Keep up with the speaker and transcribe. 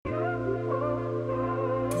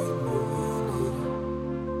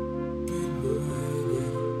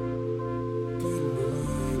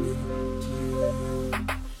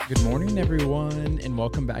morning, everyone, and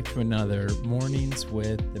welcome back to another Mornings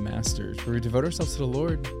with the Masters, where we devote ourselves to the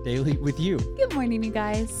Lord daily with you. Good morning, you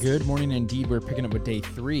guys. Good morning indeed. We're picking up with day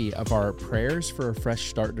 3 of our Prayers for a Fresh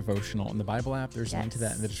Start devotional in the Bible app. There's a link to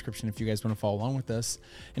that in the description if you guys want to follow along with us.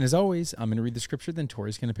 And as always, I'm going to read the scripture, then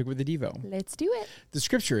Tori's going to pick with the Devo. Let's do it. The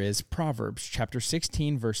scripture is Proverbs chapter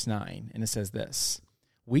 16, verse 9, and it says this: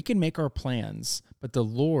 "We can make our plans, but the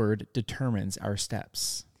Lord determines our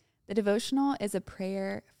steps." The devotional is a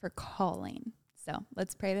prayer for calling. So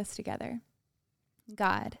let's pray this together.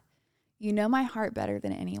 God, you know my heart better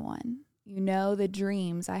than anyone. You know the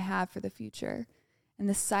dreams I have for the future and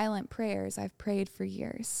the silent prayers I've prayed for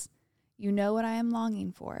years. You know what I am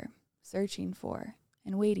longing for, searching for,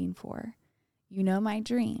 and waiting for. You know my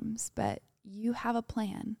dreams, but you have a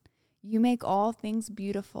plan. You make all things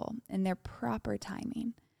beautiful in their proper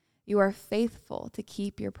timing. You are faithful to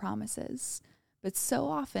keep your promises. But so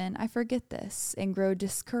often I forget this and grow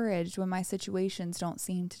discouraged when my situations don't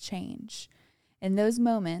seem to change. In those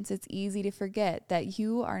moments, it's easy to forget that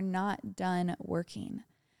you are not done working.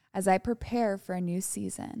 As I prepare for a new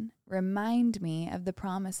season, remind me of the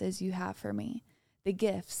promises you have for me, the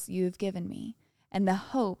gifts you have given me, and the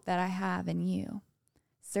hope that I have in you.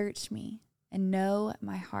 Search me and know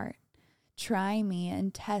my heart. Try me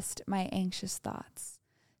and test my anxious thoughts.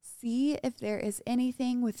 See if there is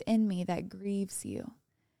anything within me that grieves you.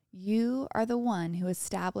 You are the one who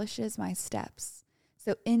establishes my steps.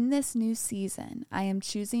 So in this new season, I am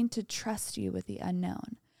choosing to trust you with the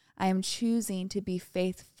unknown. I am choosing to be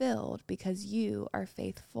faith-filled because you are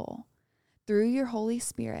faithful. Through your Holy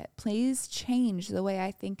Spirit, please change the way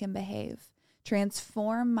I think and behave.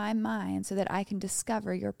 Transform my mind so that I can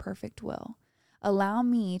discover your perfect will. Allow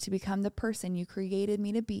me to become the person you created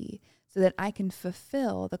me to be, so that I can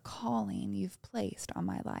fulfill the calling you've placed on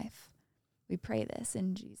my life. We pray this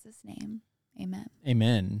in Jesus' name. Amen.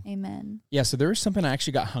 Amen. Amen. Yeah, so there was something I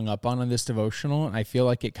actually got hung up on this devotional, and I feel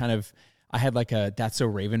like it kind of, I had like a That's So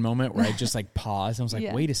Raven moment where I just like paused and was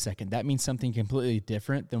like, wait a second, that means something completely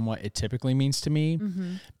different than what it typically means to me.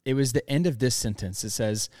 Mm-hmm. It was the end of this sentence. It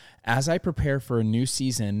says, "As I prepare for a new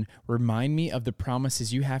season, remind me of the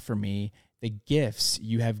promises you have for me, the gifts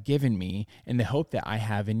you have given me, and the hope that I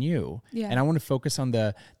have in you." Yeah. And I want to focus on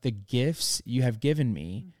the gifts you have given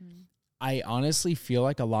me. Mm-hmm. I honestly feel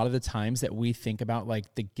like a lot of the times that we think about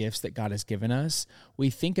like the gifts that God has given us, we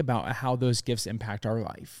think about how those gifts impact our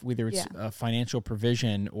life, whether it's a financial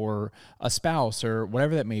provision or a spouse or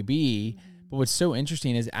whatever that may be. Mm-hmm. But what's so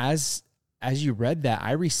interesting is as you read that,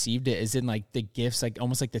 I received it as in like the gifts, like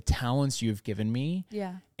almost like the talents you have given me.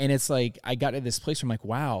 Yeah. And it's like, I got to this place where I'm like,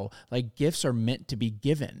 wow, like gifts are meant to be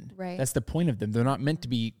given. Right. That's the point of them. They're not meant to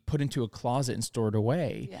be put into a closet and stored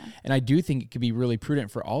away. Yeah. And I do think it could be really prudent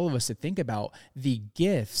for all of us to think about the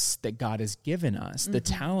gifts that God has given us, the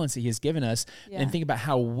talents that he has given us, and think about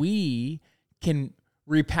how we can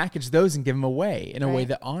repackage those and give them away in a way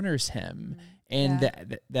that honors him. And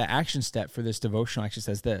the action step for this devotional actually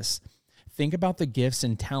says this: think about the gifts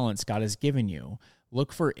and talents God has given you.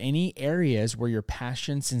 Look for any areas where your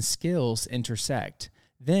passions and skills intersect.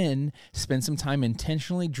 Then spend some time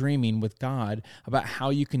intentionally dreaming with God about how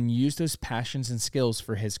you can use those passions and skills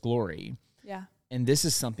for his glory. Yeah. And this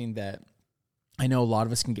is something that I know a lot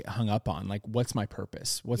of us can get hung up on. Like, what's my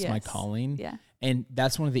purpose? What's my calling? Yeah. And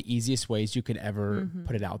that's one of the easiest ways you could ever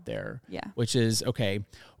put it out there. Yeah. Which is, okay,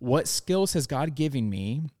 what skills has God given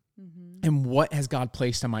me? And what has God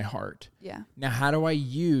placed on my heart? Yeah. Now, how do I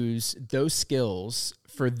use those skills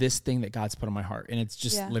for this thing that God's put on my heart? And it's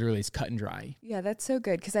just literally, it's cut and dry. Yeah, that's so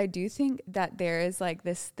good. Because I do think that there is like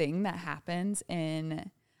this thing that happens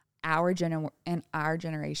in our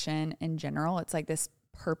generation in general. It's like this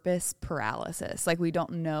purpose paralysis. Like we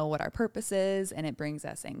don't know what our purpose is, and it brings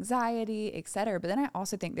us anxiety, et cetera. But then I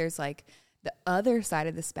also think there's like the other side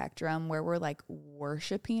of the spectrum where we're like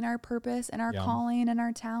worshiping our purpose and our calling and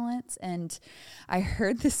our talents. And I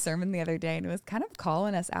heard this sermon the other day, and it was kind of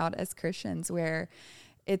calling us out as Christians, where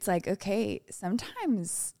it's like, okay,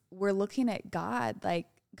 sometimes we're looking at God like,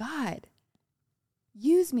 God,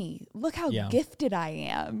 use me. Look how gifted I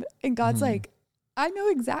am. And God's like, I know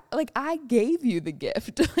exactly, like I gave you the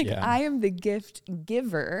gift. I am the gift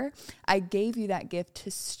giver. I gave you that gift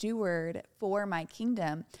to steward for my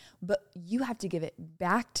kingdom, but you have to give it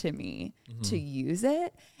back to me to use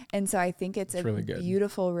it. And so I think it's a really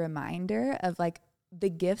beautiful reminder of like the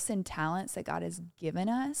gifts and talents that God has given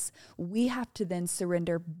us. We have to then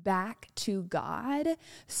surrender back to God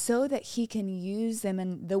so that he can use them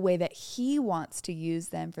in the way that he wants to use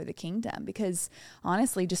them for the kingdom. Because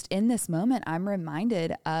honestly, just in this moment, I'm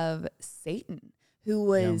reminded of Satan, who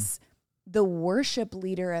was the worship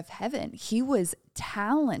leader of heaven. He was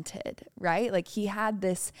talented, right? Like he had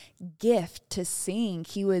this gift to sing.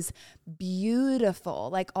 He was beautiful,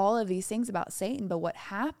 like all of these things about Satan. But what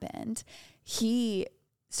happened? He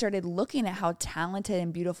started looking at how talented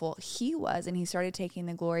and beautiful he was, and he started taking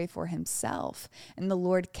the glory for himself, and the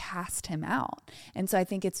Lord cast him out. And so I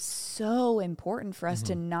think it's so important for us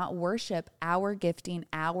to not worship our gifting,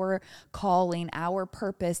 our calling, our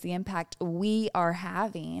purpose, the impact we are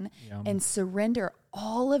having, and surrender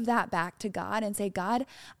all of that back to God and say, God,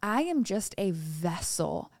 I am just a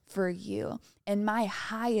vessel for you. And my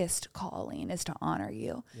highest calling is to honor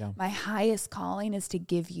you. Yeah. My highest calling is to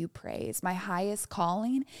give you praise. My highest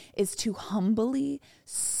calling is to humbly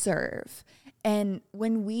serve. And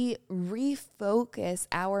when we refocus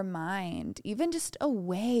our mind, even just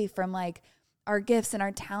away from like our gifts and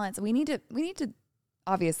our talents, we need to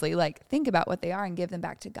obviously like think about what they are and give them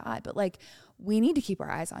back to God. But like, we need to keep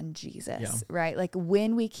our eyes on Jesus, right? Like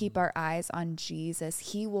when we keep our eyes on Jesus,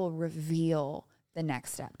 he will reveal the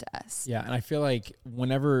next step to us. Yeah. And I feel like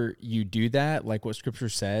whenever you do that, like what scripture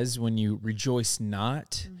says, when you rejoice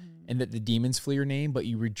not and that the demons flee your name, but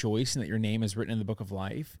you rejoice and that your name is written in the book of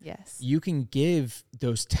life. Yes. You can give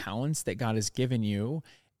those talents that God has given you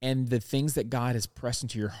and the things that God has pressed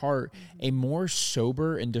into your heart a more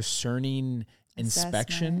sober and discerning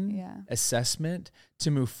assessment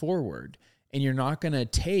to move forward. And you're not going to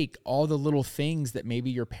take all the little things that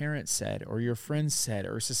maybe your parents said or your friends said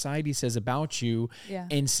or society says about you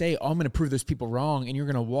and say, oh, I'm going to prove those people wrong. And you're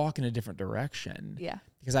going to walk in a different direction. Yeah.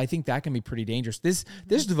 Because I think that can be pretty dangerous. This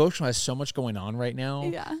devotional has so much going on right now.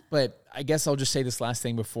 Yeah. But I guess I'll just say this last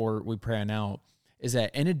thing before we pray on out, is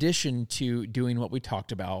that in addition to doing what we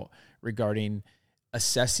talked about regarding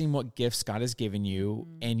assessing what gifts God has given you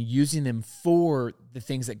and using them for the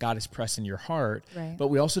things that God has pressed in your heart. Right. But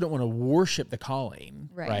we also don't want to worship the calling,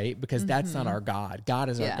 right? Because that's not our God. God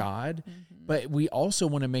is our God. But we also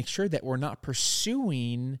want to make sure that we're not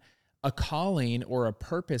pursuing a calling or a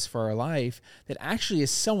purpose for our life that actually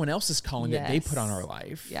is someone else's calling that they put on our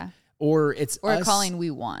life. Yeah. Or it's a calling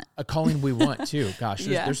we want. A calling we want too. Gosh,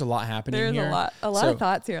 there's a lot happening here. There's a lot of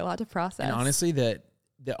thoughts here, a lot to process. And honestly, the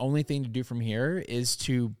only thing to do from here is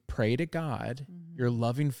to pray to God, your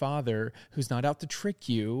loving Father, who's not out to trick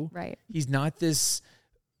you. Right. He's not this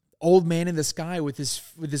old man in the sky with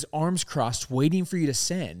his arms crossed, waiting for you to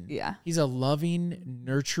sin. Yeah. He's a loving,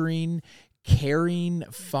 nurturing, caring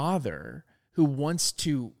Father who wants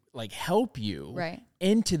to like help you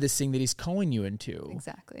into this thing that he's calling you into.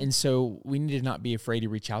 Exactly. And so we need to not be afraid to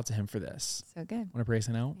reach out to him for this. So good. Want to pray us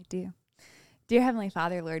out? I do. Dear Heavenly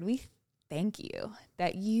Father, Lord, we thank you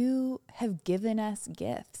that you have given us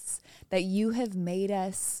gifts, that you have made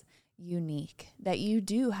us unique, that you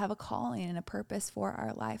do have a calling and a purpose for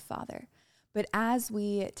our life, Father. But as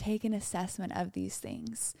we take an assessment of these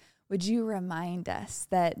things, would you remind us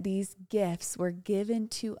that these gifts were given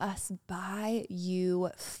to us by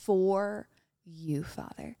you for you,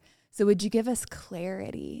 Father? So would you give us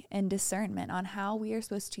clarity and discernment on how we are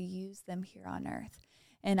supposed to use them here on earth?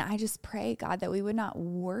 And I just pray, God, that we would not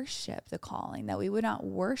worship the calling, that we would not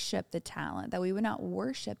worship the talent, that we would not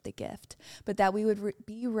worship the gift, but that we would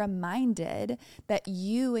be reminded that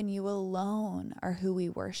you and you alone are who we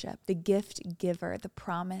worship, the gift giver, the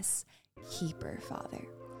promise keeper, Father.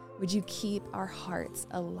 Would you keep our hearts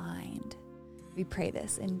aligned? We pray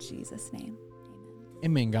this in Jesus' name.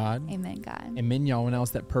 Amen, God. Amen, God. Amen, y'all. And now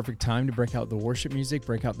it's that perfect time to break out the worship music,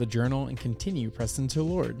 break out the journal, and continue pressing to the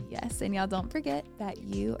Lord. Yes, and y'all don't forget that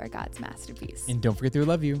you are God's masterpiece. And don't forget that we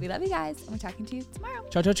love you. We love you guys, and we're talking to you tomorrow.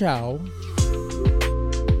 Ciao, ciao, ciao.